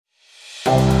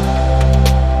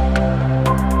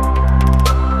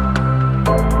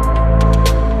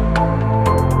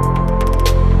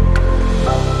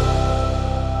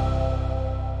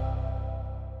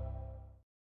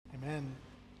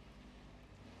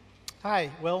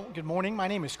Hi, well, good morning. My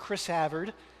name is Chris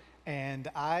Havard, and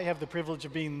I have the privilege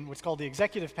of being what's called the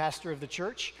executive pastor of the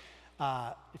church.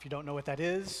 If you don't know what that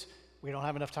is, we don't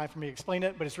have enough time for me to explain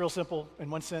it, but it's real simple in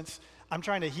one sense. I'm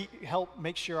trying to help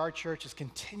make sure our church is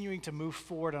continuing to move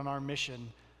forward on our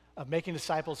mission of making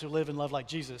disciples who live and love like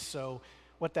Jesus. So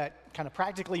what that kind of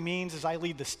practically means is I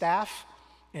lead the staff,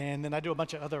 and then I do a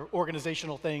bunch of other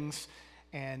organizational things.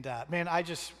 And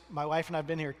my wife and I have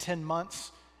been here 10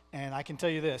 months, and I can tell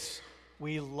you this,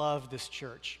 we love this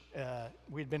church.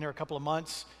 We'd been here a couple of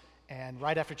months, and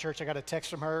right after church, I got a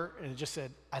text from her, and it just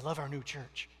said, "I love our new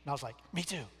church." And I was like, "Me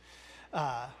too."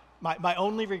 My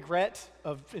only regret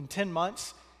in 10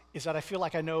 months is that I feel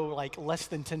like I know like less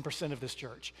than 10% of this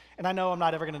church. And I know I'm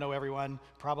not ever going to know everyone,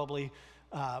 probably,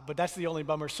 but that's the only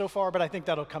bummer so far, but I think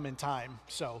that'll come in time.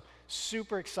 So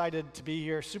super excited to be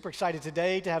here, super excited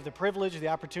today to have the privilege, the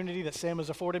opportunity that Sam has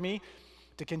afforded me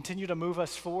to continue to move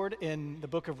us forward in the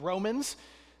book of Romans.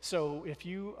 So if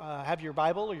you have your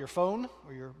Bible or your phone,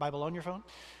 or your Bible on your phone,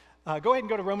 go ahead and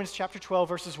go to Romans chapter 12,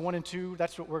 verses 1 and 2.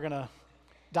 That's what we're going to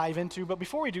dive into. But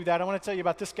before we do that, I want to tell you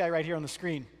about this guy right here on the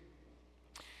screen.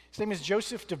 His name is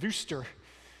Joseph de Veuster,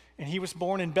 and he was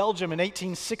born in Belgium in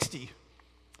 1860.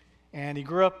 And he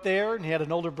grew up there, and he had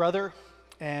an older brother.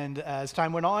 And as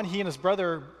time went on, he and his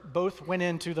brother both went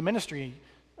into the ministry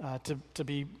to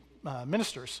be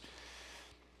ministers.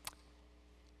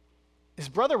 His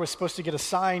brother was supposed to get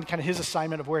assigned kind of his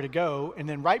assignment of where to go, and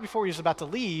then right before he was about to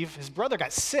leave, his brother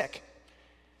got sick.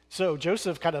 So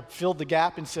Joseph kind of filled the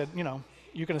gap and said,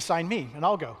 you can assign me, and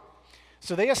I'll go.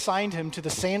 So they assigned him to the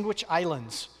Sandwich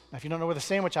Islands. Now, if you don't know where the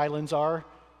Sandwich Islands are,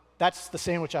 that's the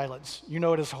Sandwich Islands. You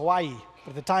know it as Hawaii,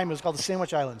 but at the time it was called the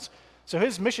Sandwich Islands. So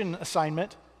his mission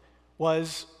assignment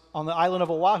was on the island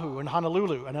of Oahu in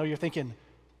Honolulu. I know you're thinking,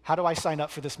 how do I sign up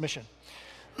for this mission?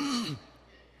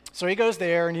 So he goes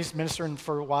there, and he's ministering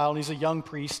for a while, and he's a young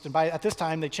priest. And at this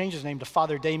time, they changed his name to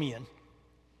Father Damien.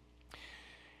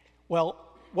 Well,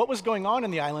 what was going on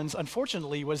in the islands,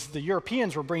 unfortunately, was the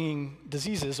Europeans were bringing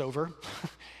diseases over.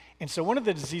 And so one of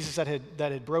the diseases that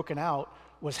had broken out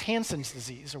was Hansen's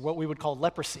disease, or what we would call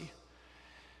leprosy.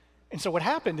 And so what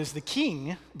happened is the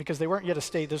king, because they weren't yet a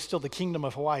state, there's still the kingdom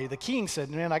of Hawaii, the king said,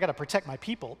 man, I got to protect my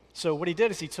people. So what he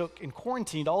did is he took and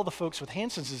quarantined all the folks with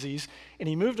Hansen's disease, and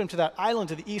he moved them to that island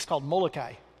to the east called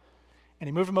Molokai. And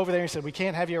he moved them over there and said, we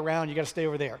can't have you around, you got to stay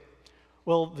over there.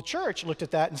 Well, the church looked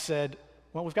at that and said,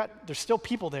 well, there's still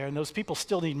people there, and those people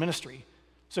still need ministry.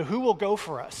 So who will go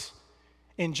for us?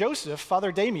 And Joseph,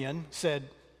 Father Damien, said,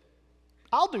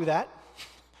 I'll do that.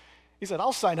 He said,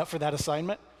 I'll sign up for that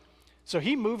assignment. So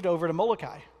he moved over to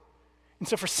Molokai. And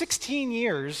so for 16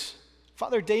 years,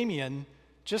 Father Damien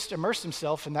just immersed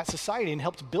himself in that society and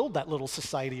helped build that little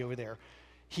society over there.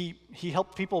 He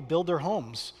helped people build their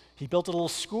homes. He built a little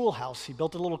schoolhouse. He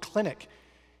built a little clinic.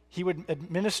 He would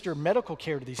administer medical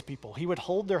care to these people. He would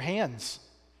hold their hands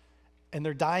in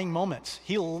their dying moments.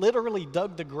 He literally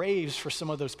dug the graves for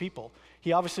some of those people.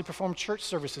 He obviously performed church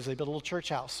services. They built a little church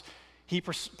house. He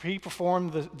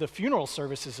performed the funeral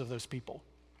services of those people.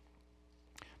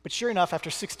 But sure enough,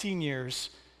 after 16 years,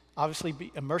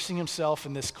 obviously immersing himself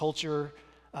in this culture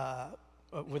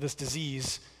with this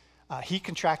disease, he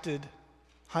contracted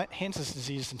Hansen's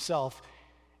disease himself,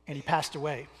 and he passed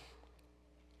away.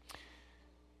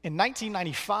 In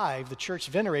 1995, the church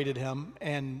venerated him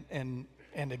and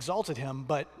exalted him,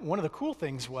 but one of the cool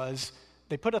things was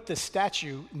they put up this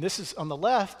statue, and this is on the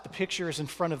left, the picture is in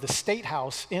front of the State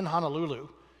House in Honolulu,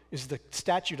 is the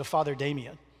statue to Father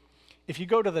Damien. If you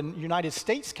go to the United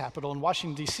States Capitol in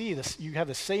Washington, D.C., you have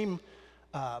the same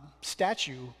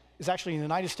statue is actually in the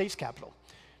United States Capitol.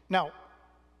 Now,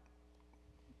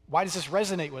 why does this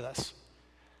resonate with us?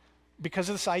 Because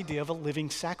of this idea of a living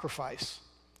sacrifice.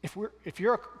 If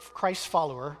you're a Christ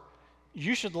follower,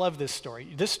 you should love this story.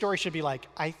 This story should be like,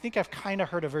 I think I've kind of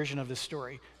heard a version of this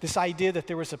story. This idea that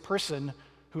there was a person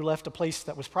who left a place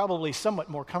that was probably somewhat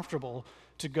more comfortable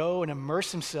to go and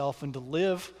immerse himself and to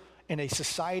live in a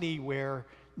society where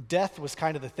death was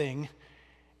kind of the thing,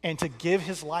 and to give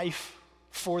his life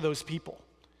for those people.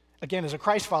 Again, as a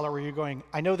Christ follower, you're going,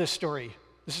 I know this story.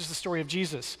 This is the story of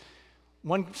Jesus.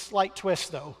 One slight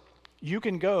twist, though. You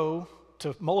can go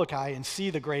to Molokai and see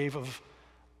the grave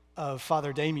of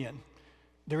Father Damien.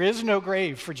 There is no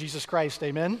grave for Jesus Christ,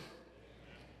 amen?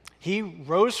 He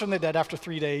rose from the dead after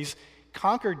 3 days,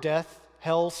 conquered death,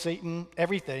 hell, Satan,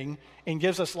 everything, and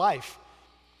gives us life.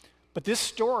 But this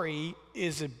story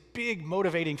is a big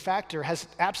motivating factor, has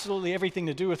absolutely everything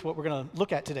to do with what we're going to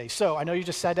look at today. So I know you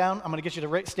just sat down. I'm going to get you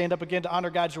to stand up again to honor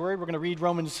God's word. We're going to read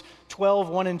Romans 12,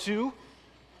 1 and 2.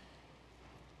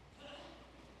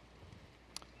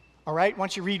 All right, why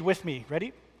don't you read with me?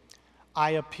 Ready?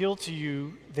 I appeal to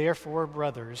you, therefore,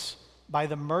 brothers, by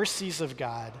the mercies of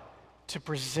God, to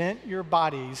present your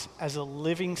bodies as a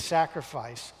living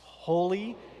sacrifice,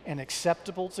 holy and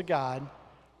acceptable to God,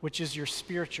 which is your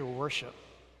spiritual worship.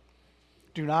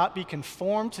 Do not be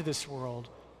conformed to this world,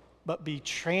 but be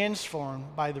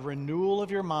transformed by the renewal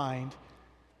of your mind,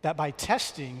 that by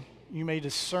testing you may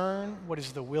discern what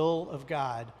is the will of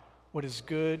God, what is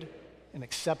good and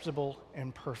acceptable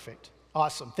and perfect.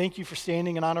 Awesome. Thank you for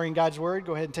standing and honoring God's word.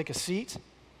 Go ahead and take a seat.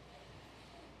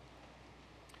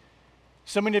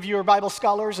 So many of you are Bible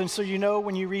scholars, and so you know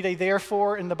when you read a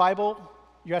therefore in the Bible,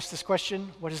 you ask this question,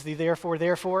 what is the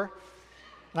therefore?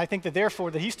 And I think the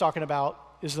therefore that he's talking about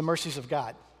is the mercies of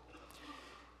God.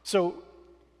 So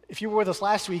if you were with us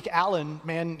last week, Alan,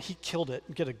 man, he killed it.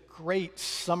 You get a great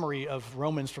summary of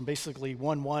Romans from basically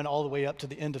 1:1 all the way up to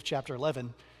the end of chapter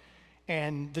 11.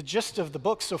 And the gist of the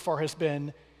book so far has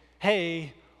been,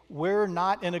 hey, we're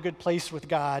not in a good place with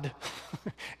God,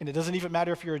 and it doesn't even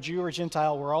matter if you're a Jew or a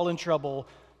Gentile, we're all in trouble,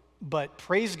 but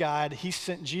praise God, he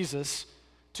sent Jesus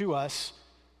to us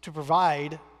to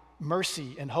provide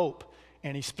mercy and hope.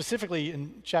 And he specifically,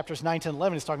 in chapters 9, 10,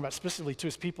 11, is talking about specifically to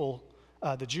his people,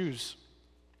 the Jews.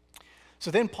 So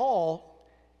then Paul,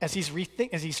 as he's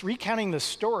recounting the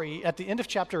story, at the end of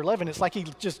chapter 11, it's like he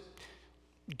just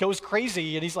goes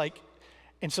crazy, and he's like,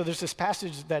 and so there's this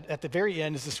passage that at the very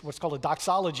end is this what's called a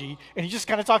doxology, and he just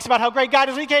kind of talks about how great God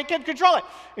is, we can't control it.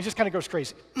 It just kind of goes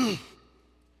crazy.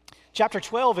 Chapter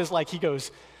 12 is like he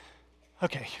goes,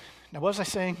 okay, now what was I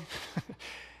saying?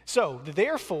 So the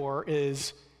therefore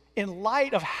is, in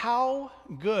light of how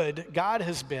good God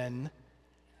has been,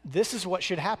 this is what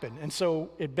should happen. And so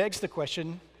it begs the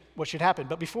question, what should happen?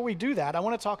 But before we do that, I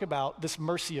want to talk about this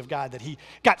mercy of God that he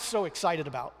got so excited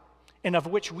about, and of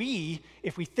which we,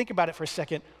 if we think about it for a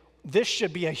second, this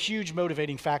should be a huge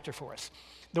motivating factor for us.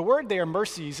 The word there,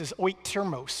 mercies, is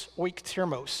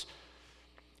oiktirmos.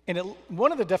 And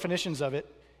one of the definitions of it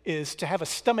is to have a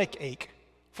stomach ache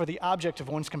for the object of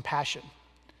one's compassion.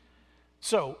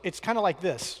 So it's kind of like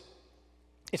this.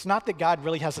 It's not that God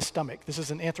really has a stomach. This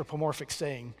is an anthropomorphic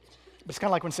saying. But it's kind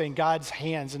of like when saying God's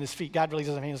hands and his feet. God really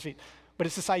doesn't have hands and feet. But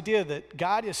it's this idea that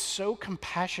God is so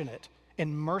compassionate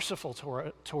and merciful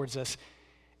towards us,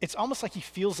 it's almost like he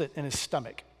feels it in his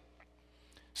stomach.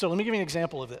 So let me give you an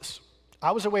example of this.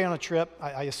 I was away on a trip.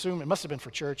 I assume it must have been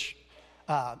for church.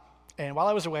 And while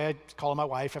I was away, I'd call my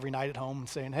wife every night at home and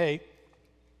saying, hey,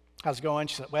 how's it going?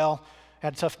 She said, well,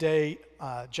 had a tough day.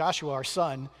 Joshua, our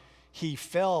son, he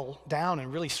fell down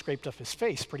and really scraped up his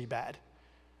face pretty bad.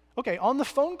 Okay, on the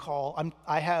phone call,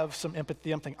 I have some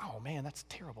empathy. I'm thinking, oh man, that's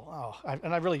terrible.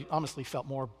 And I really honestly felt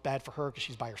more bad for her because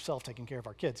she's by herself taking care of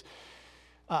our kids.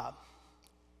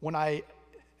 When I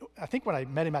think when I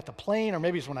met him at the plane, or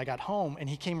maybe it was when I got home, and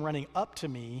he came running up to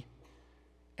me,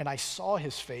 and I saw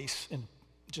his face and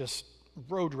just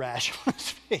road rash on his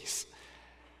face.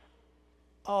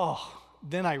 Oh,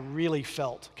 then I really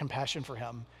felt compassion for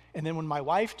him. And then when my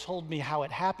wife told me how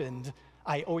it happened,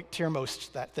 I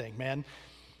Oiktirmos that thing, man.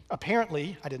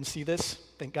 Apparently, I didn't see this,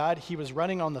 thank God, he was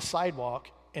running on the sidewalk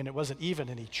and it wasn't even,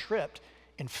 and he tripped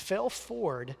and fell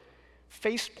forward,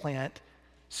 face plant,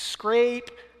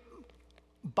 scrape,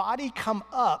 body come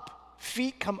up,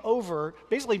 feet come over.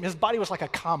 Basically, his body was like a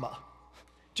comma,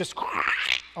 just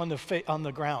on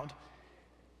the ground.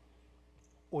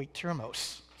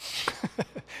 Oiktirmos.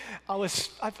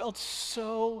 I felt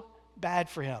so bad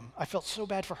for him. I felt so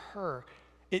bad for her.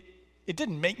 It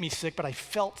didn't make me sick, but I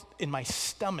felt in my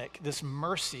stomach this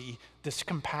mercy, this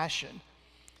compassion.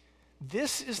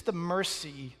 This is the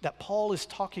mercy that Paul is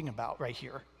talking about right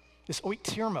here, this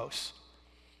oiktirmos.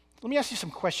 Let me ask you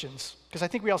some questions, because I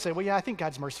think we all say, well, yeah, I think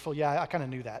God's merciful. Yeah, I kind of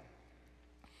knew that.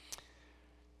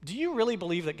 Do you really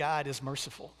believe that God is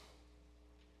merciful?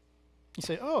 You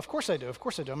say, oh, of course I do. Of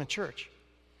course I do. I'm in church.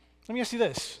 Let me ask you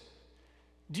this.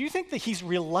 Do you think that he's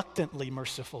reluctantly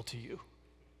merciful to you?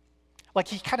 Like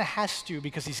he kind of has to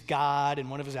because he's God and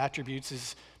one of his attributes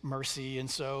is mercy. And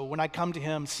so when I come to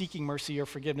him seeking mercy or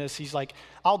forgiveness, he's like,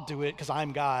 I'll do it because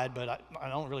I'm God, but I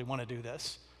don't really want to do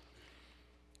this.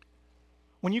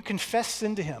 When you confess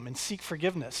sin to him and seek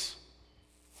forgiveness,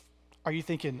 are you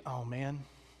thinking, oh man,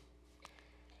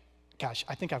 gosh,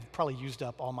 I think I've probably used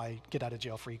up all my get out of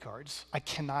jail free cards. I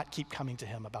cannot keep coming to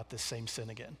him about this same sin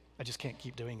again. I just can't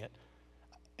keep doing it.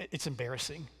 It's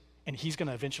embarrassing. And he's going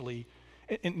to eventually,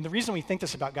 and the reason we think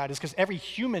this about God is because every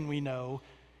human we know,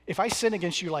 if I sin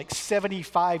against you like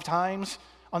 75 times,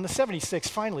 on the 76th,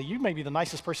 finally, you may be the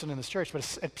nicest person in this church,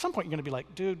 but at some point you're going to be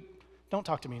like, dude, don't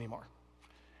talk to me anymore.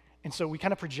 And so we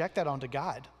kind of project that onto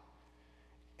God.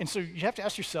 And so you have to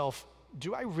ask yourself,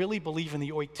 do I really believe in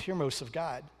the oiktirmos of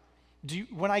God?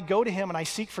 When I go to him and I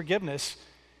seek forgiveness,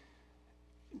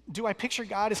 do I picture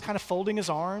God as kind of folding his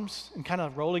arms and kind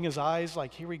of rolling his eyes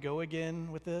like, here we go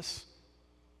again with this?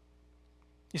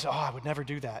 You say, I would never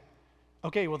do that.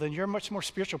 Okay, well then you're a much more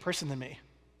spiritual person than me.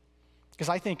 Because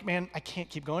I think, man, I can't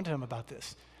keep going to him about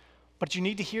this. But you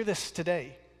need to hear this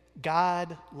today.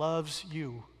 God loves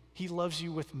you. He loves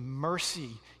you with mercy.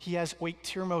 He has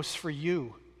Oiktirmos for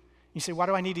you. You say, why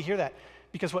do I need to hear that?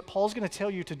 Because what Paul's going to tell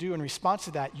you to do in response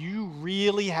to that, you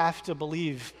really have to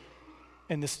believe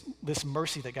in this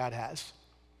mercy that God has.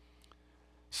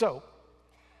 So,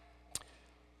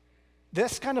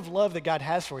 this kind of love that God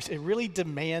has for us, it really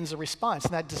demands a response.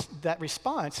 And that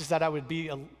response is that I would be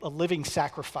a living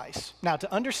sacrifice. Now,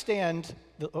 to understand,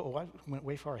 I went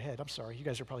way far ahead. I'm sorry. You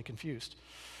guys are probably confused.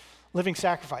 Living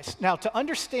sacrifice. Now, to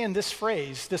understand this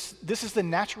phrase, this is the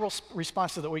natural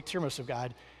response to the Oiktirmos of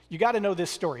God, you got to know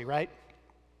this story, right?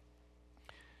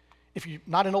 If you're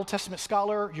not an Old Testament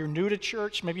scholar, you're new to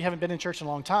church, maybe you haven't been in church in a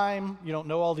long time, you don't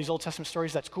know all these Old Testament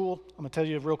stories, that's cool. I'm going to tell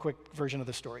you a real quick version of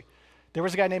this story. There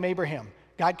was a guy named Abraham.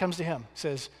 God comes to him,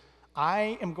 says,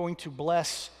 I am going to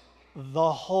bless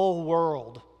the whole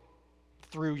world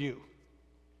through you.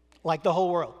 Like the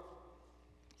whole world.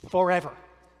 Forever.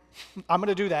 I'm going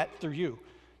to do that through you.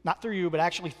 Not through you, but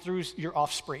actually through your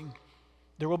offspring.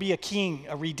 There will be a king,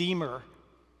 a redeemer,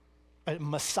 a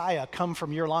Messiah come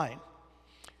from your line.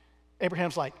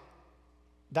 Abraham's like,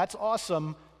 that's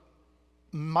awesome.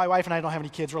 My wife and I don't have any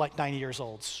kids. We're like 90 years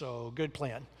old, so good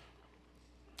plan.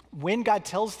 When God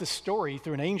tells this story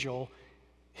through an angel,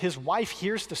 his wife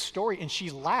hears the story and she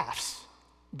laughs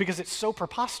because it's so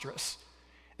preposterous.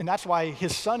 And that's why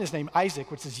his son is named Isaac,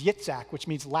 which is Yitzhak, which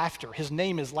means laughter. His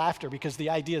name is laughter because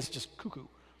the idea is just cuckoo.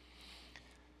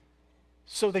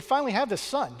 So they finally have this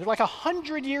son. They're like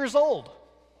 100 years old.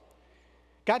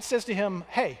 God says to him,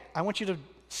 hey, I want you to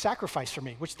sacrifice for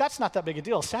me, which that's not that big a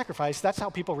deal. Sacrifice, that's how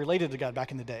people related to God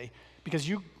back in the day because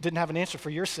you didn't have an answer for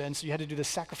your sin, so you had to do this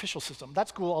sacrificial system.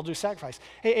 That's cool, I'll do sacrifice.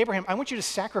 Hey, Abraham, I want you to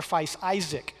sacrifice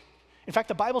Isaac. In fact,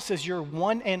 the Bible says your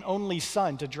one and only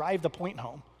son to drive the point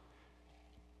home.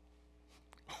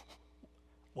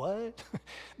 What?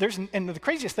 And the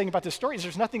craziest thing about this story is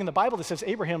there's nothing in the Bible that says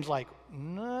Abraham's like,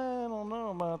 no, I don't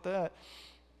know about that.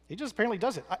 He just apparently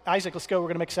does it. Isaac, let's go, we're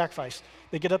going to make a sacrifice.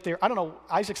 They get up there. I don't know,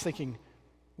 Isaac's thinking,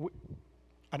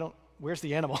 where's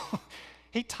the animal?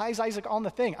 He ties Isaac on the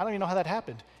thing. I don't even know how that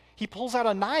happened. He pulls out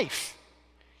a knife.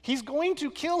 He's going to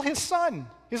kill his son.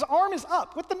 His arm is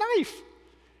up with the knife.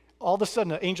 All of a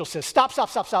sudden, an angel says, stop.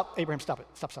 Abraham, stop it.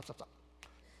 Stop.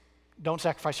 Don't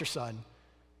sacrifice your son.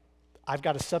 I've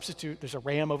got a substitute. There's a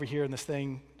ram over here in this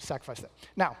thing. Sacrifice that.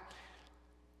 Now,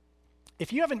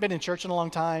 if you haven't been in church in a long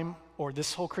time, or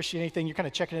this whole Christianity thing, you're kind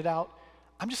of checking it out,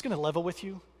 I'm just going to level with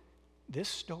you. This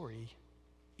story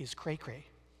is cray-cray.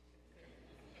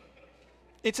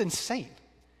 It's insane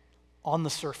on the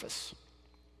surface.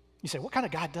 You say, what kind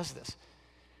of God does this?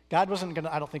 God wasn't going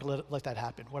to, I don't think, let that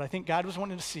happen. What I think God was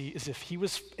wanting to see is if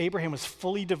Abraham was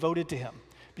fully devoted to him.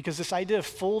 Because this idea of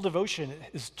full devotion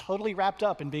is totally wrapped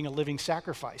up in being a living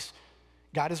sacrifice.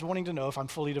 God is wanting to know if I'm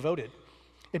fully devoted.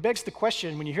 It begs the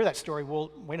question when you hear that story,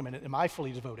 well, wait a minute, am I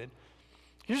fully devoted?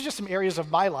 Here's just some areas of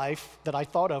my life that I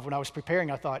thought of when I was preparing.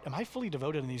 I thought, am I fully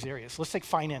devoted in these areas? Let's take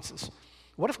finances.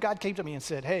 What if God came to me and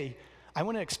said, hey, I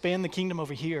want to expand the kingdom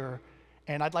over here,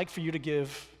 and I'd like for you to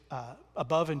give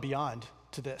above and beyond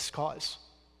to this cause?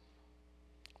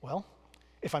 Well,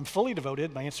 if I'm fully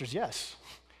devoted, my answer is yes.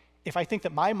 If I think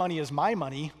that my money is my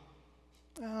money,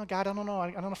 God, I don't know.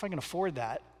 I don't know if I can afford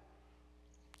that.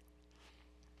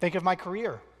 Think of my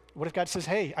career. What if God says,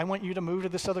 hey, I want you to move to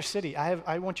this other city.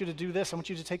 I want you to do this. I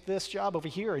want you to take this job over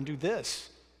here and do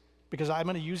this because I'm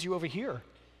going to use you over here.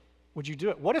 Would you do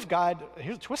it? What if God,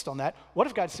 here's a twist on that. What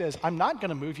if God says, I'm not going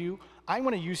to move you. I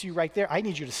want to use you right there. I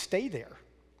need you to stay there.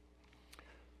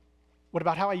 What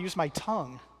about how I use my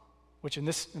tongue, which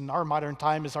in our modern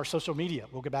time is our social media?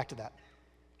 We'll get back to that.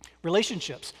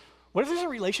 Relationships. What if there's a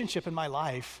relationship in my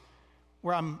life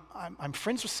where I'm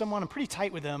friends with someone, I'm pretty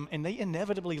tight with them, and they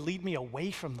inevitably lead me away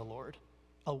from the Lord,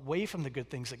 away from the good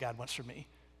things that God wants for me?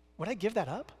 Would I give that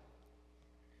up?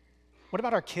 What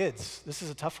about our kids? This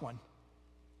is a tough one.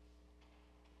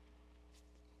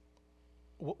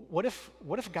 What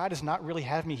if God does not really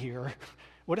have me here?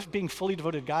 What if being fully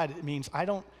devoted to God, it means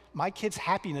my kids'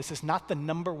 happiness is not the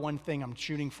number one thing I'm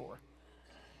shooting for?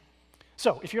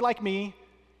 So if you're like me,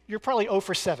 you're probably 0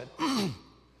 for 7.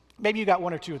 Maybe you got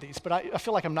 1 or 2 of these, but I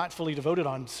feel like I'm not fully devoted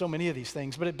on so many of these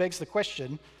things. But it begs the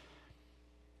question,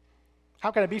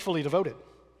 how can I be fully devoted?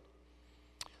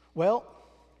 Well,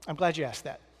 I'm glad you asked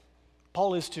that.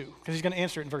 Paul is too, because he's going to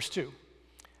answer it in verse 2.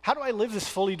 How do I live this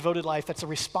fully devoted life that's a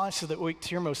response to the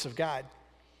Oiktirmos of God?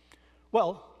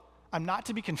 Well, I'm not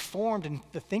to be conformed in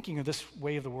the thinking of this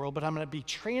way of the world, but I'm going to be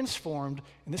transformed,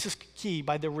 and this is key,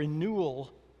 by the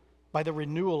renewal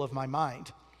of my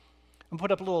mind. I'm going to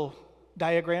put up a little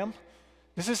diagram.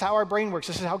 This is how our brain works.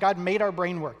 This is how God made our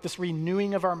brain work, this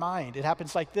renewing of our mind. It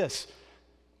happens like this.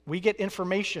 We get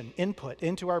information, input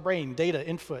into our brain, data,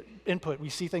 input. We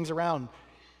see things around.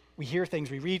 We hear things,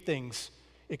 we read things.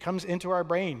 It comes into our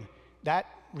brain. That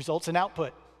results in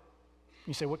output.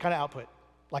 You say, what kind of output?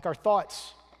 Like our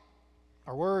thoughts,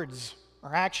 our words,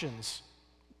 our actions.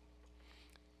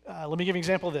 Let me give you an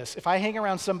example of this. If I hang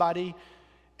around somebody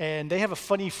and they have a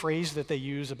funny phrase that they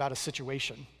use about a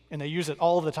situation, and they use it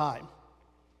all the time,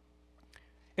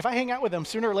 if I hang out with them,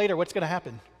 sooner or later, what's going to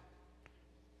happen?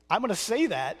 I'm going to say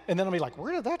that, and then I'll be like,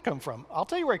 where did that come from? I'll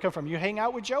tell you where it come from. You hang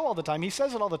out with Joe all the time. He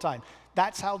says it all the time.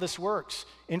 That's how this works.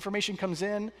 Information comes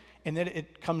in, and then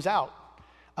it comes out.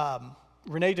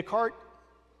 Rene Descartes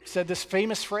said this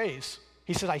famous phrase.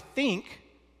 He said, I think,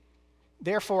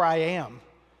 therefore I am.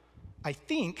 I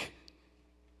think,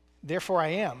 therefore I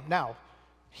am. Now,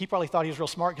 he probably thought he was real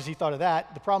smart because he thought of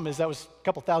that. The problem is that was a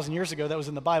couple thousand years ago. That was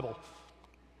in the Bible.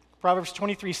 Proverbs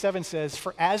 23:7 says,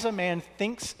 for as a man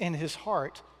thinks in his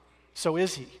heart, so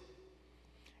is he.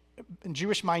 In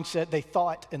Jewish mindset, they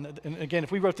thought, and again,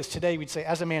 if we wrote this today, we'd say,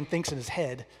 as a man thinks in his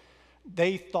head.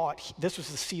 They thought this was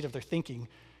the seed of their thinking.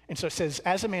 And so it says,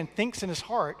 as a man thinks in his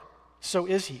heart, so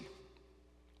is he.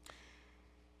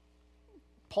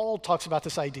 Paul talks about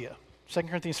this idea. 2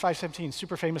 Corinthians 5:17,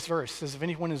 super famous verse, says, if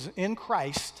anyone is in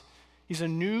Christ, he's a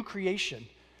new creation.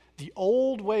 The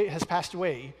old way has passed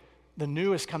away, the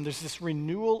new has come. There's this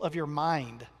renewal of your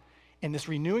mind. And this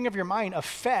renewing of your mind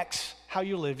affects how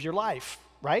you live your life,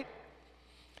 right?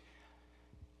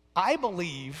 I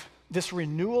believe this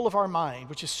renewal of our mind,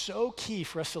 which is so key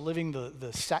for us to living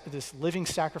this living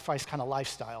sacrifice kind of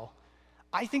lifestyle,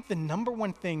 I think the number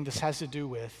one thing this has to do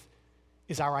with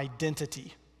is our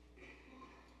identity.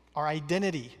 Our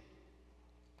identity.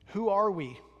 Who are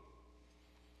we?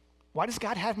 Why does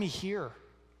God have me here?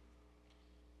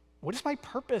 What is my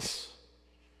purpose?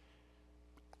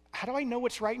 How do I know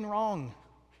what's right and wrong?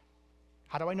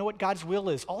 How do I know what God's will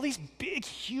is? All these big,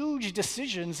 huge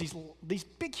decisions, these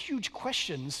big, huge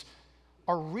questions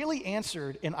are really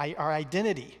answered in our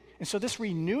identity. And so this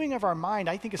renewing of our mind,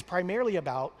 I think, is primarily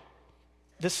about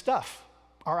this stuff,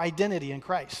 our identity in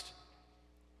Christ.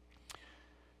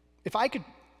 If I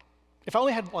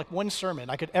only had like one sermon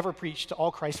I could ever preach to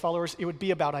all Christ followers, it would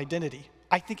be about identity.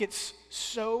 I think it's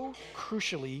so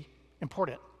crucially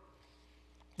important.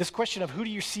 This question of who do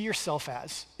you see yourself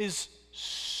as is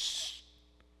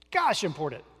gosh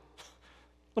important.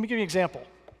 Let me give you an example.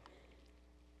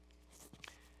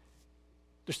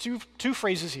 There's two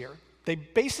phrases here. They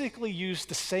basically use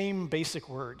the same basic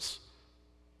words.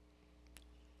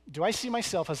 Do I see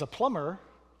myself as a plumber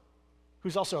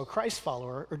who's also a Christ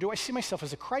follower, or do I see myself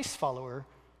as a Christ follower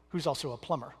who's also a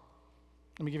plumber?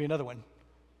 Let me give you another one.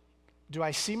 Do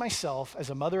I see myself as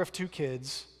a mother of two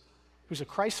kids who's a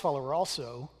Christ follower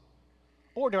also,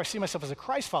 or do I see myself as a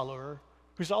Christ follower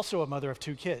who's also a mother of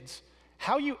two kids?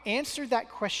 How you answer that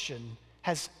question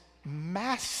has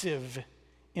massive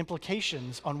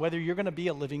implications on whether you're going to be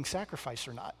a living sacrifice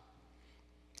or not.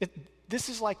 This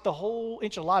is like the whole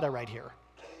enchilada right here.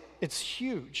 It's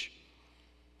huge.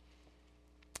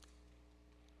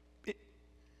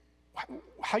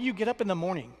 How you get up in the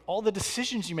morning, all the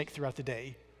decisions you make throughout the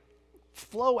day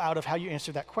flow out of how you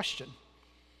answer that question.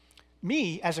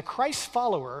 Me, as a Christ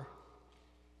follower,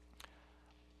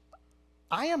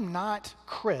 I am not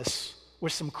Chris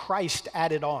with some Christ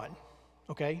added on,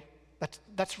 okay?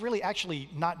 That's really actually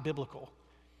not biblical.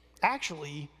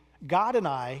 Actually, God and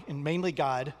I, and mainly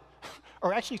God,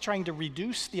 are actually trying to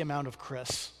reduce the amount of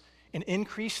Chris and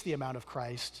increase the amount of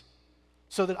Christ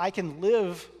so that I can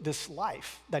live this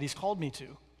life that he's called me to.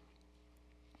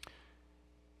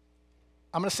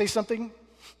 I'm going to say something.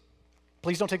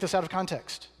 Please don't take this out of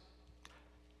context.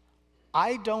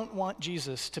 I don't want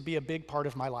Jesus to be a big part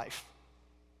of my life.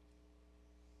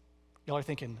 Y'all are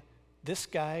thinking, this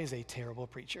guy is a terrible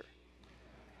preacher.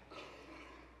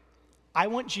 I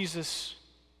want Jesus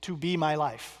to be my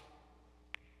life.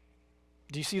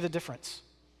 Do you see the difference?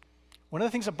 One of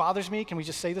the things that bothers me, can we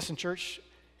just say this in church?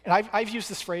 And I've used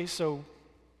this phrase, so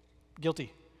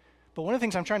guilty. But one of the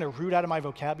things I'm trying to root out of my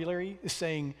vocabulary is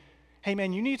saying, hey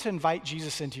man, you need to invite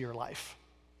Jesus into your life.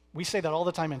 We say that all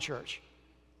the time in church.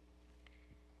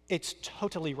 It's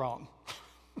totally wrong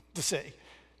to say.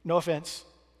 No offense,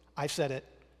 I've said it,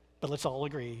 but let's all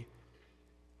agree.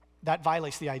 That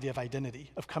violates the idea of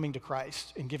identity, of coming to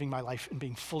Christ and giving my life and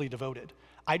being fully devoted.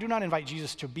 I do not invite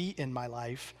Jesus to be in my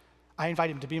life. I invite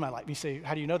him to be my life. You say,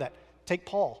 how do you know that? Take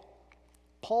Paul.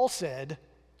 Paul said,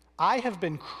 I have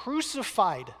been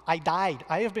crucified. I died.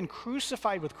 I have been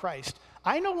crucified with Christ.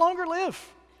 I no longer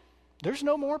live. There's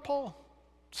no more Paul.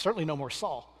 Certainly no more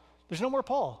Saul. There's no more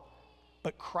Paul.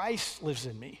 But Christ lives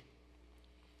in me.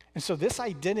 And so this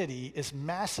identity is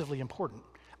massively important.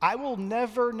 I will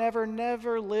never, never,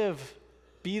 never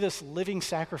be this living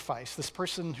sacrifice, this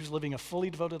person who's living a fully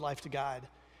devoted life to God,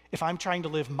 if I'm trying to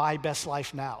live my best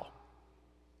life now.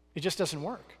 It just doesn't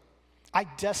work. I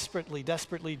desperately,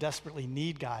 desperately, desperately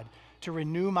need God to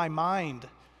renew my mind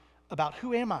about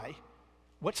who am I?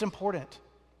 What's important?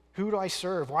 Who do I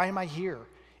serve? Why am I here?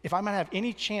 If I'm going to have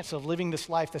any chance of living this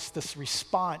life, that's this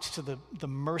response to the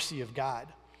mercy of God.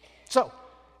 So,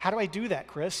 how do I do that,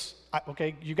 Chris?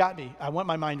 Okay, you got me. I want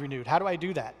my mind renewed. How do I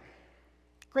do that?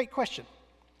 Great question.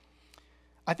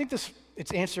 I think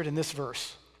it's answered in this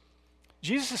verse.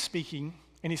 Jesus is speaking,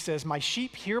 and he says, my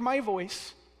sheep hear my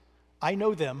voice, I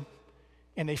know them,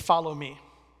 and they follow me.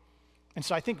 And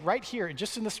so I think right here,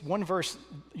 just in this one verse,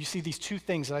 you see these two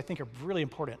things that I think are really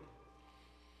important.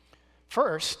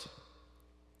 First,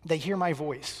 they hear my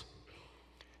voice.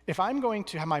 If I'm going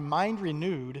to have my mind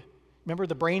renewed, remember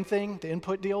the brain thing, the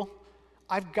input deal?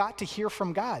 I've got to hear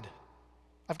from God.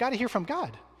 I've got to hear from God.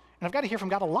 And I've got to hear from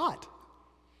God a lot.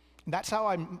 And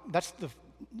that's the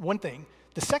one thing.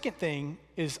 The second thing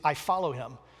is I follow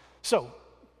him. So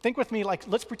think with me, like,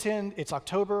 let's pretend it's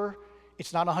October,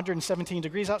 it's not 117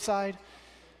 degrees outside.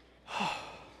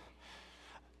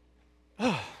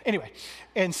 Anyway,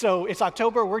 and so it's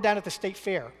October, we're down at the state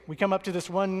fair. We come up to this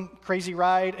one crazy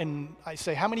ride, and I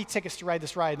say, how many tickets to ride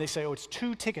this ride? And they say, oh, it's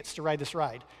 2 tickets to ride this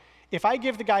ride. If I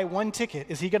give the guy 1 ticket,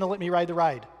 is he going to let me ride the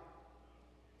ride?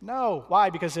 No. Why?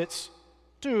 Because it's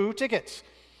 2 tickets.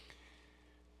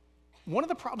 One of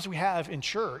the problems we have in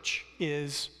church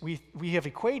is we have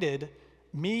equated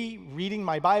me reading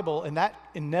my Bible, and that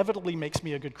inevitably makes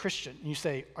me a good Christian. And you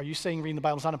say, are you saying reading the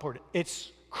Bible is not important?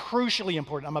 It's crucially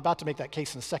important. I'm about to make that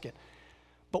case in a second.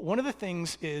 But one of the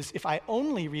things is if I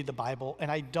only read the Bible and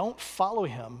I don't follow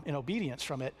him in obedience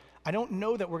from it, I don't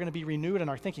know that we're going to be renewed in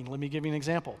our thinking. Let me give you an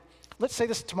example. Let's say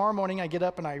this tomorrow morning I get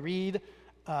up and I read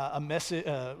a message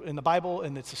in the Bible,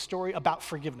 and it's a story about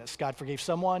forgiveness. God forgave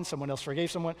someone else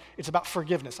forgave someone. It's about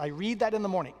forgiveness. I read that in the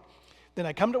morning. Then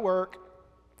I come to work,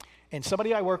 and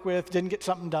somebody I work with didn't get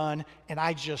something done, and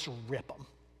I just rip them.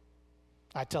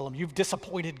 I tell them, you've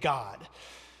disappointed God,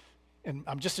 and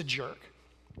I'm just a jerk.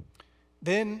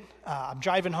 Then I'm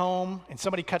driving home, and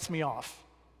somebody cuts me off,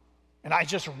 and I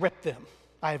just rip them.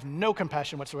 I have no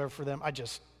compassion whatsoever for them. I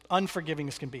just, unforgiving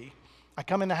as can be. I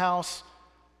come in the house,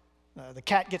 the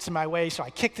cat gets in my way, so I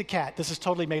kick the cat. This is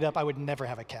totally made up. I would never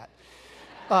have a cat.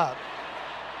 I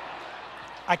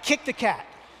kick the cat.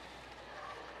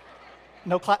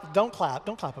 No clap, don't clap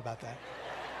about that.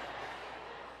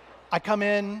 I come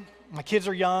in, my kids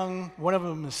are young, one of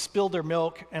them has spilled their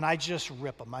milk, and I just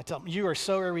rip them. I tell them, you are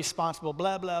so irresponsible,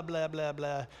 blah, blah, blah, blah,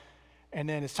 blah. And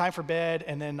then it's time for bed,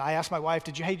 and then I asked my wife,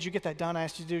 did you get that done I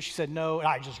asked you to do? She said, no, and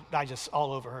I just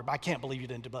all over her, but I can't believe you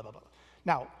didn't do blah, blah, blah.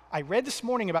 Now, I read this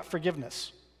morning about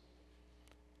forgiveness.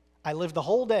 I lived the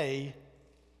whole day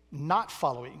not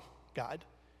following God.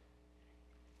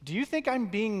 Do you think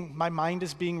my mind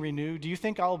is being renewed? Do you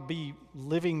think I'll be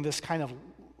living this kind of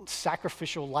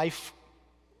sacrificial life,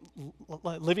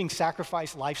 living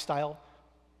sacrifice lifestyle?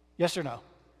 Yes or no?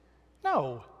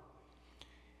 No.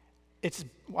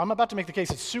 I'm about to make the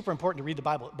case it's super important to read the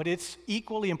Bible, but it's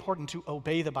equally important to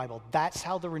obey the Bible. That's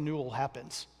how the renewal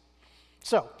happens.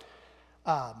 So,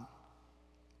 I'm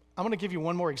going to give you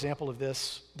one more example of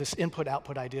this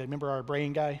input-output idea. Remember our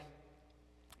brain guy?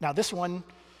 Now, this one,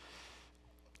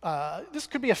 this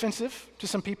could be offensive to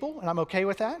some people, and I'm okay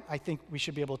with that. I think we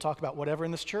should be able to talk about whatever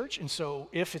in this church, and so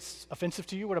if it's offensive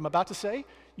to you, what I'm about to say,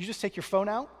 you just take your phone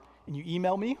out and you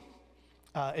email me.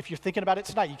 If you're thinking about it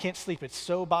tonight, you can't sleep, it's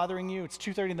so bothering you, it's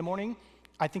 2:30 in the morning,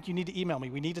 I think you need to email me.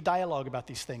 We need to dialogue about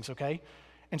these things, okay?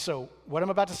 And so what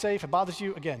I'm about to say, if it bothers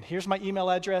you, again, here's my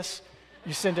email address.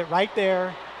 You send it right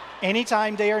there,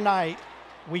 anytime, day or night.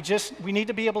 We need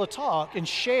to be able to talk and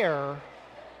share.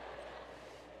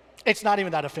 It's not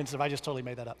even that offensive. I just totally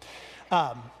made that up.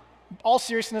 All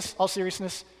seriousness,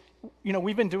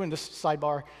 we've been doing this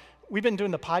sidebar. We've been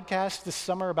doing the podcast this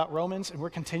summer about Romans, and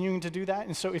we're continuing to do that.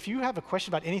 And so if you have a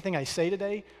question about anything I say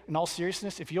today, in all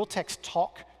seriousness, if you'll text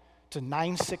TALK to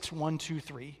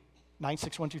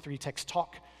 96123, text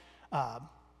TALK,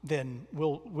 then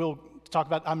we'll talk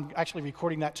about, I'm actually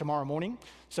recording that tomorrow morning.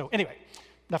 So anyway,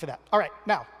 enough of that. All right,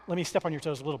 now, let me step on your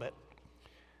toes a little bit.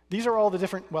 These are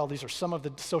some of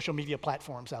the social media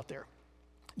platforms out there.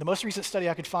 The most recent study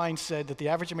I could find said that the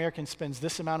average American spends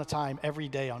this amount of time every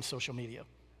day on social media.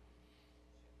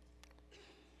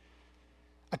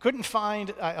 I couldn't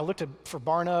find, I looked for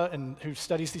Barna and who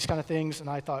studies these kind of things, and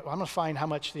I thought, well, I'm going to find how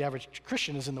much the average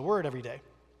Christian is in the Word every day.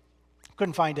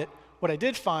 Couldn't find it. What I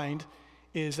did find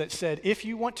is that said, if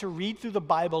you want to read through the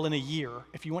Bible in a year,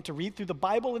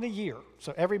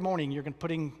 so every morning you're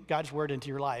putting God's Word into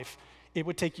your life, it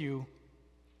would take you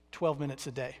 12 minutes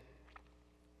a day.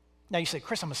 Now you say,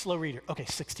 Chris, I'm a slow reader. Okay,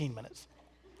 16 minutes.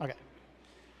 Okay.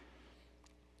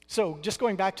 So just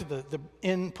going back to the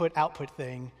input-output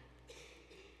thing,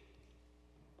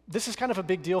 this is kind of a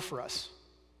big deal for us.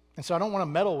 And so I don't want to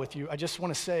meddle with you. I just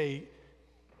want to say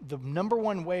the number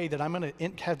one way that I'm going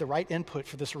to have the right input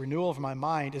for this renewal of my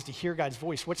mind is to hear God's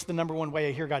voice. What's the number one way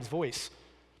I hear God's voice?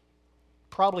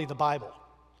 Probably the Bible.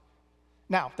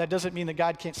 Now, that doesn't mean that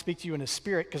God can't speak to you in his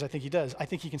spirit, because I think he does. I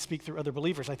think he can speak through other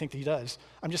believers. I think that he does.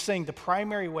 I'm just saying the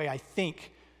primary way I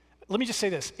think, let me just say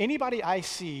this. Anybody I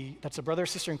see that's a brother or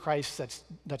sister in Christ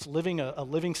that's living a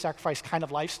living sacrifice kind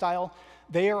of lifestyle,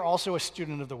 they are also a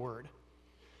student of the Word.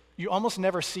 You almost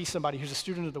never see somebody who's a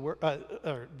student of the Word,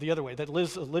 or the other way, that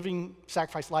lives a living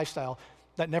sacrifice lifestyle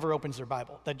that never opens their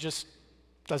Bible. That just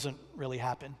doesn't really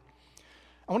happen.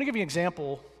 I want to give you an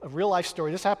example, a real life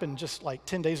story. This happened just like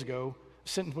 10 days ago.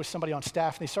 Sitting with somebody on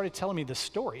staff, and they started telling me this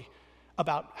story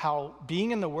about how being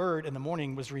in the Word in the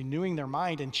morning was renewing their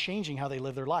mind and changing how they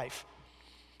live their life.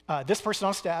 This person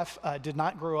on staff did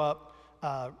not grow up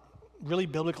really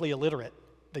biblically illiterate.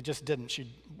 They just didn't.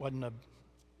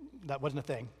 That wasn't a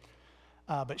thing.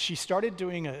 But she started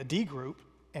doing a D group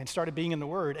and started being in the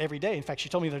Word every day. In fact, she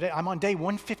told me the other day, I'm on day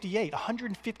 158,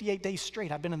 158 days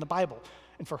straight I've been in the Bible.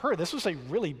 And for her, this was a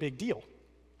really big deal.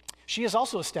 She is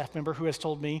also a staff member who has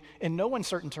told me, in no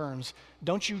uncertain terms,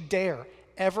 don't you dare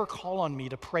ever call on me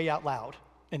to pray out loud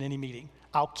in any meeting.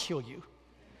 I'll kill you.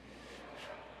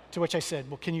 To which I said,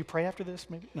 well, can you pray after this,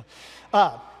 maybe? No.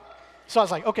 So I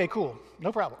was like, okay, cool,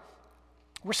 no problem.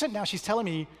 We're sitting down, she's telling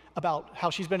me about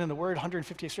how she's been in the Word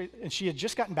 158 straight, and she had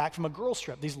just gotten back from a girls'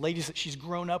 trip, these ladies that she's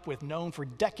grown up with, known for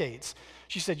decades.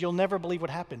 She said, you'll never believe what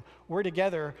happened. We're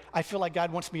together, I feel like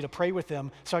God wants me to pray with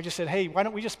them, so I just said, hey, why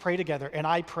don't we just pray together? And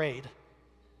I prayed.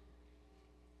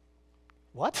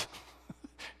 What?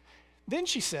 Then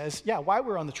she says, yeah, while we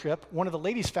were on the trip, one of the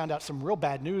ladies found out some real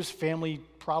bad news, family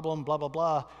problem, blah, blah,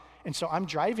 blah. And so I'm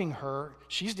driving her.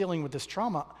 She's dealing with this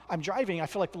trauma. I'm driving. I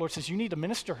feel like the Lord says, you need to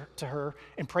minister to her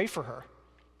and pray for her.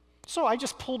 So I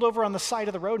just pulled over on the side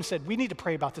of the road and said, we need to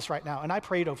pray about this right now. And I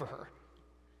prayed over her.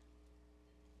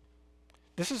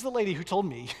 This is the lady who told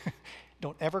me,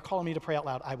 don't ever call on me to pray out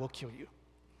loud. I will kill you.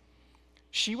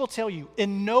 She will tell you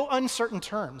in no uncertain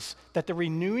terms that the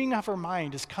renewing of her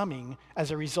mind is coming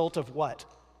as a result of what?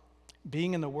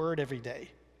 Being in the Word every day.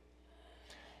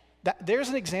 There's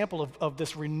an example of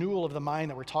this renewal of the mind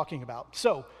that we're talking about.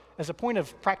 So, as a point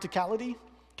of practicality,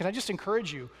 can I just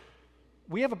encourage you?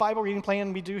 We have a Bible reading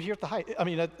plan we do here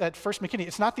at First McKinney.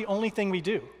 It's not the only thing we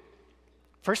do.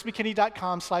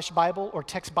 firstmckinney.com/Bible or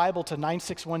text Bible to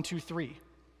 96123.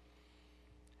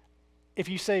 If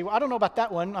you say, well, I don't know about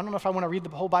that one. I don't know if I want to read the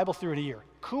whole Bible through in a year.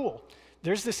 Cool.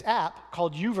 There's this app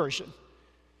called YouVersion.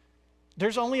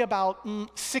 There's only about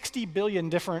 60 billion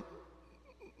different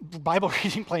Bible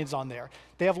reading plans on there.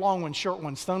 They have long ones, short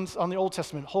ones, some on the Old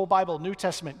Testament, whole Bible, New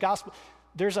Testament, Gospel.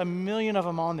 There's a million of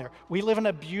them on there. We live in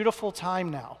a beautiful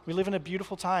time now. We live in a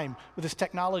beautiful time with this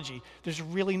technology. There's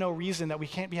really no reason that we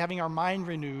can't be having our mind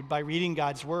renewed by reading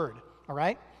God's Word, all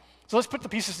right? So let's put the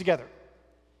pieces together.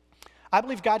 I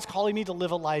believe God's calling me to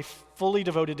live a life fully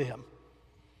devoted to Him.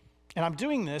 And I'm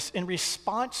doing this in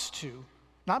response to,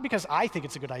 not because I think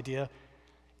it's a good idea,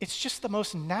 it's just the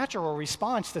most natural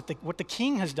response that what the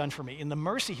King has done for me and the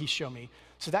mercy He's shown me.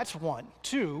 So that's one.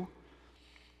 Two,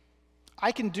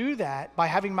 I can do that by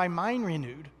having my mind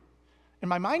renewed. And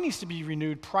my mind needs to be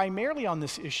renewed primarily on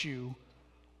this issue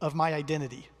of my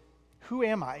identity. Who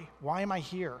am I? Why am I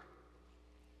here?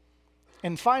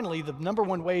 And finally, the number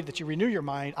one way that you renew your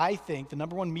mind, I think, the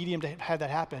number one medium to have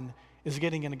that happen is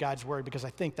getting into God's Word, because I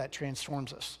think that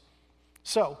transforms us.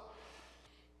 So,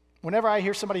 whenever I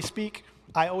hear somebody speak,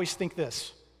 I always think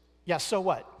this. Yeah, so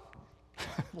what?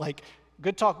 Like,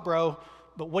 good talk, bro,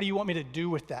 but what do you want me to do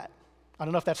with that? I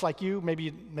don't know if that's like you.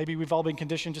 Maybe we've all been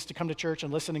conditioned just to come to church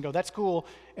and listen and go, that's cool,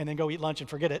 and then go eat lunch and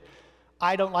forget it.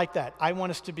 I don't like that. I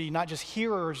want us to be not just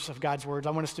hearers of God's words,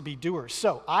 I want us to be doers.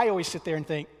 So I always sit there and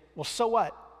think, well, so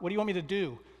what? What do you want me to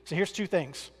do? So here's two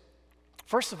things.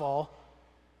 First of all,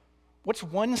 what's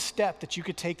one step that you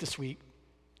could take this week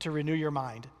to renew your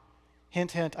mind?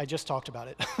 Hint, hint, I just talked about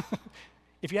it.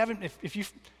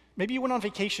 Maybe you went on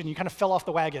vacation, you kind of fell off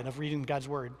the wagon of reading God's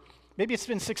Word. Maybe it's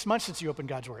been 6 months since you opened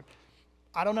God's Word.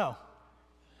 I don't know.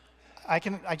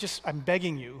 I'm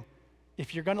begging you,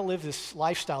 if you're going to live this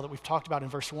lifestyle that we've talked about in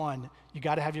verse 1, you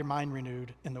got to have your mind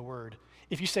renewed in the Word.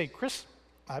 If you say, Chris,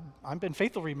 I've been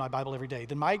faithful to read my Bible every day,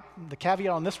 then the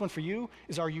caveat on this one for you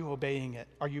is, are you obeying it?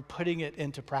 Are you putting it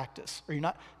into practice? Are you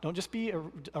not? Don't just be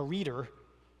a reader,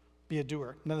 be a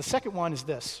doer. Now the second one is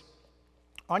this.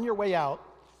 On your way out,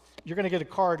 you're going to get a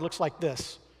card, looks like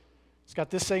this. It's got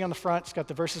this saying on the front, it's got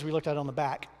the verses we looked at on the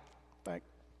back.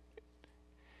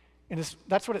 And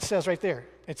that's what it says right there.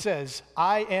 It says,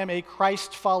 I am a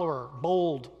Christ follower,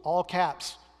 bold, all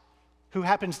caps, who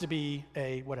happens to be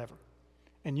a whatever.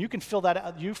 And you can fill that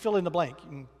out, you fill in the blank.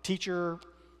 Teacher,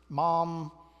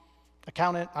 mom,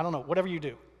 accountant, I don't know, whatever you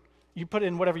do. You put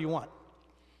in whatever you want.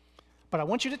 But I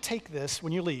want you to take this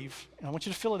when you leave, and I want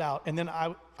you to fill it out, and then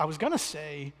I was going to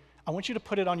say, I want you to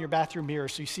put it on your bathroom mirror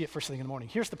so you see it first thing in the morning.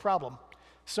 Here's the problem.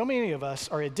 So many of us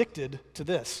are addicted to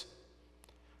this,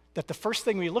 that the first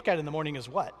thing we look at in the morning is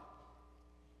what?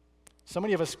 So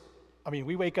many of us,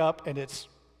 we wake up and it's,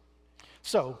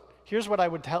 so here's what I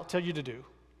would tell you to do.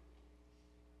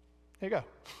 There you go.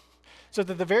 So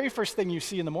that the very first thing you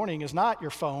see in the morning is not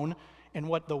your phone and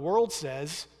what the world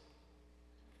says.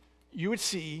 You'd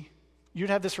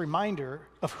have this reminder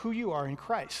of who you are in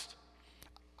Christ.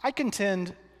 I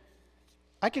contend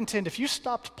if you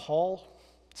stopped Paul,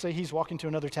 say he's walking to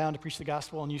another town to preach the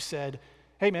gospel, and you said,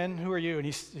 hey man, who are you? And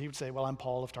he would say, well, I'm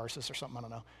Paul of Tarsus or something, I don't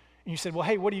know. And you said, well,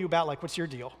 hey, what are you about? Like, what's your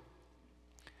deal?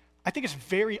 I think it's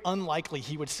very unlikely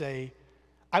he would say,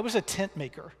 I was a tent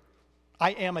maker.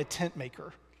 I am a tent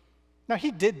maker. Now, he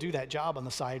did do that job on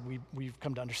the side, we've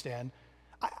come to understand.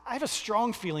 I have a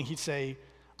strong feeling he'd say,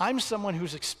 I'm someone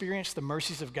who's experienced the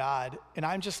mercies of God, and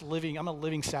I'm a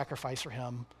living sacrifice for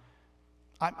him.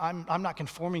 I'm not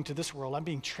conforming to this world. I'm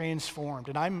being transformed,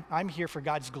 and I'm here for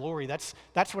God's glory. That's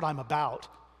what I'm about.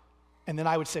 And then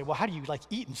I would say, well, how do you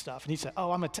eat and stuff? And he'd say,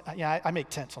 oh, I make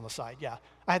tents on the side. Yeah,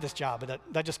 I had this job, but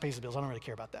that just pays the bills. I don't really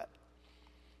care about that.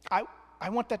 I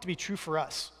want that to be true for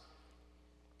us.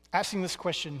 Asking this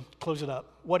question, close it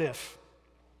up. What if?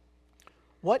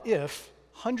 What if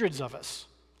hundreds of us,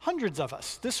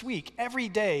 this week, every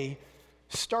day,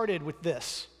 started with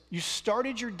this? You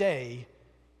started your day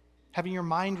having your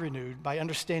mind renewed by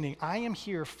understanding, I am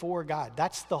here for God.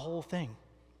 That's the whole thing.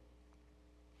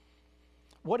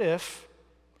 What if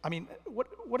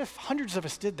hundreds of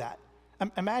us did that?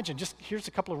 Imagine, here's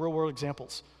a couple of real world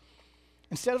examples.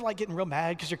 Instead of getting real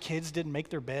mad because your kids didn't make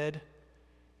their bed,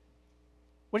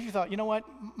 what if you thought, you know what,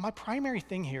 my primary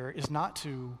thing here is not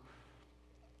to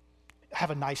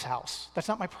have a nice house. That's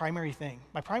not my primary thing.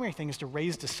 My primary thing is to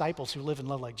raise disciples who live and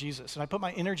love like Jesus, and I put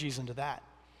my energies into that.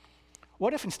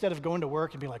 What if instead of going to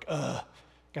work and being like, got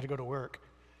to go to work,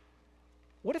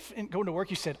 what if in going to work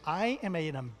you said, I am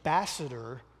an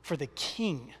ambassador for the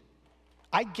King.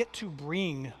 I get to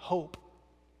bring hope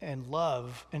and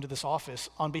love into this office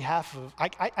on behalf of,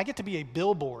 I get to be a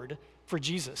billboard for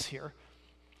Jesus here.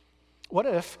 What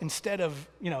if instead of,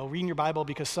 reading your Bible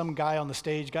because some guy on the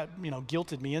stage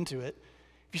guilted me into it,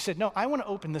 if you said, no, I want to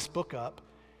open this book up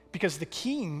because the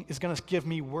King is going to give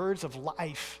me words of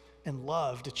life and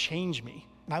love to change me,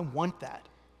 and I want that.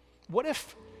 What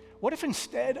if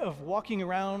instead of walking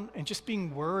around and just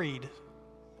being worried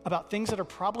about things that are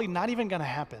probably not even going to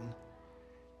happen,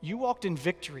 you walked in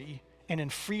victory and in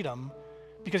freedom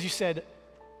because you said,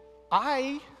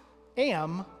 I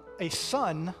am a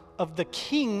son of the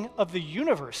King of the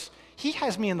universe. He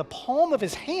has me in the palm of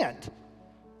his hand.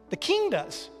 The King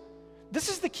does. This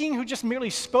is the King who just merely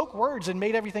spoke words and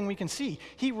made everything we can see.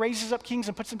 He raises up kings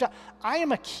and puts them down.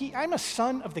 I'm a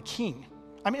son of the King.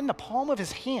 I'm in the palm of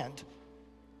his hand.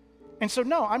 And so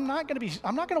no, I'm not going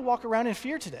to walk around in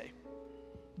fear today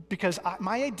because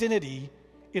my identity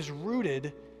is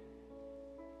rooted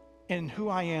in who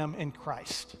I am in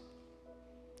Christ.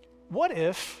 What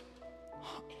if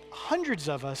hundreds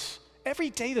of us every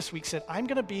day this week said, I'm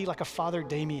going to be like a Father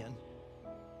Damien.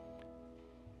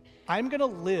 I'm going to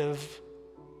live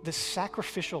this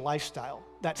sacrificial lifestyle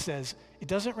that says, it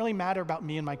doesn't really matter about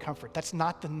me and my comfort. That's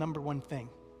not the number one thing.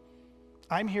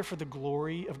 I'm here for the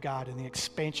glory of God and the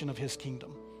expansion of his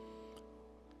kingdom.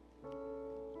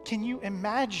 Can you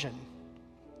imagine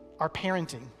our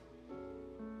parenting,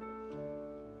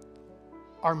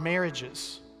 our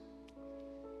marriages,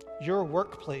 your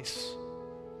workplace,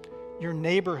 your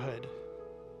neighborhood,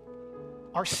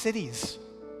 our cities,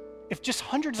 if just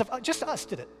just us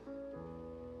did it?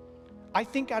 I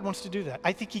think God wants to do that.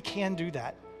 I think he can do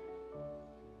that.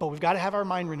 But we've got to have our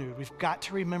mind renewed. We've got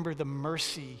to remember the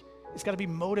mercy. It's got to be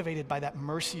motivated by that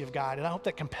mercy of God. And I hope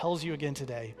that compels you again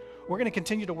today. We're going to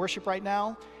continue to worship right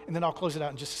now, and then I'll close it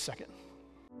out in just a second.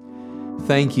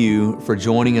 Thank you for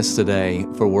joining us today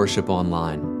for Worship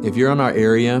Online. If you're in our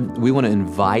area, we want to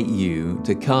invite you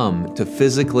to come to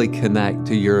physically connect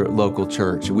to your local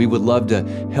church. We would love to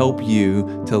help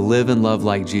you to live and love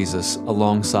like Jesus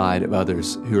alongside of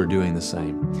others who are doing the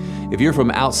same. If you're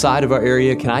from outside of our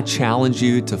area, can I challenge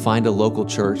you to find a local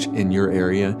church in your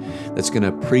area that's going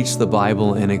to preach the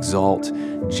Bible and exalt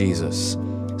Jesus?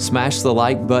 Smash the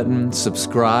like button,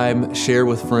 subscribe, share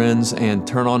with friends, and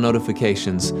turn on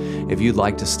notifications if you'd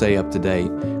like to stay up to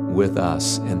date with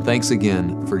us. And thanks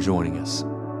again for joining us.